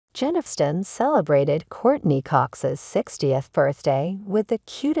Aniston celebrated Courteney Cox's 60th birthday with the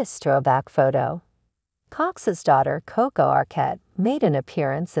cutest throwback photo. Cox's daughter Coco Arquette made an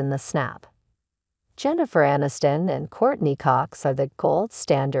appearance in the snap. Jennifer Aniston and Courteney Cox are the gold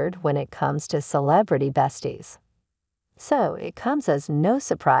standard when it comes to celebrity besties. So it comes as no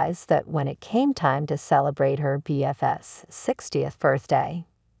surprise that when it came time to celebrate her BFF's 60th birthday,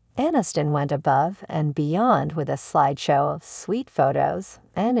 Aniston went above and beyond with a slideshow of sweet photos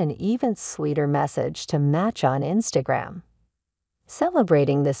and an even sweeter message to match on Instagram.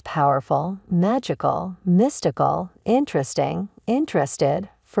 Celebrating this powerful, magical, mystical, interested,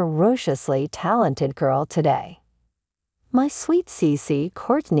 ferociously talented girl today. My sweet CC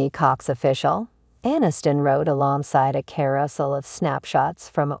Courteney Cox official, Aniston wrote alongside a carousel of snapshots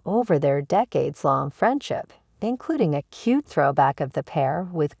from over their decades-long friendship, including a cute throwback of the pair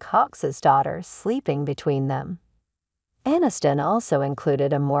with Cox's daughter sleeping between them. Aniston also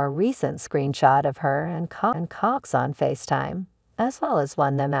included a more recent screenshot of her and Cox on FaceTime, as well as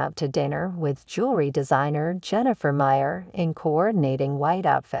one them out to dinner with jewelry designer Jennifer Meyer in coordinating white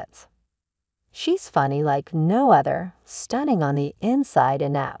outfits. She's funny like no other, stunning on the inside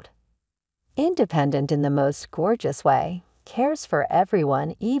and out. Independent in the most gorgeous way, cares for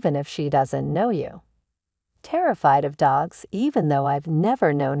everyone even if she doesn't know you. Terrified of dogs even though I've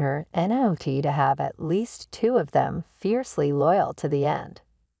never known her not to have at least 2 of them, fiercely loyal to the end.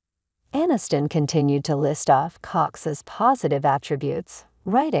 Aniston continued to list off Cox's positive attributes,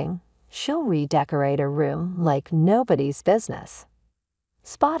 writing, "She'll redecorate a room like nobody's business.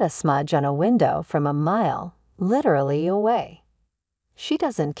 Spot a smudge on a window from a mile, literally away. She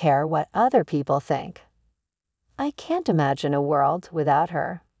doesn't care what other people think. I can't imagine a world without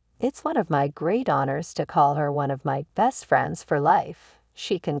her. It's one of my great honors to call her one of my best friends for life,"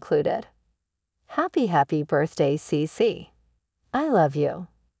 she concluded. Happy birthday, CC. I love you.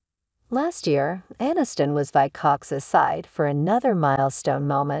 Last year, Aniston was by Cox's side for another milestone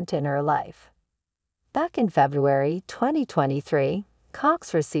moment in her life. Back in February 2023,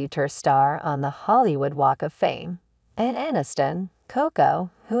 Cox received her star on the Hollywood Walk of Fame, and Aniston, Coco,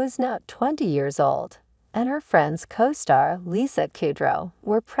 who is now 20 years old, and her friend's co-star Lisa Kudrow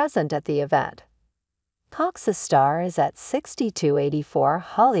were present at the event. Cox's star is at 6284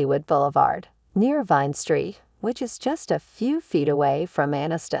 Hollywood Boulevard, near Vine Street, which is just a few feet away from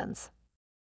Aniston's.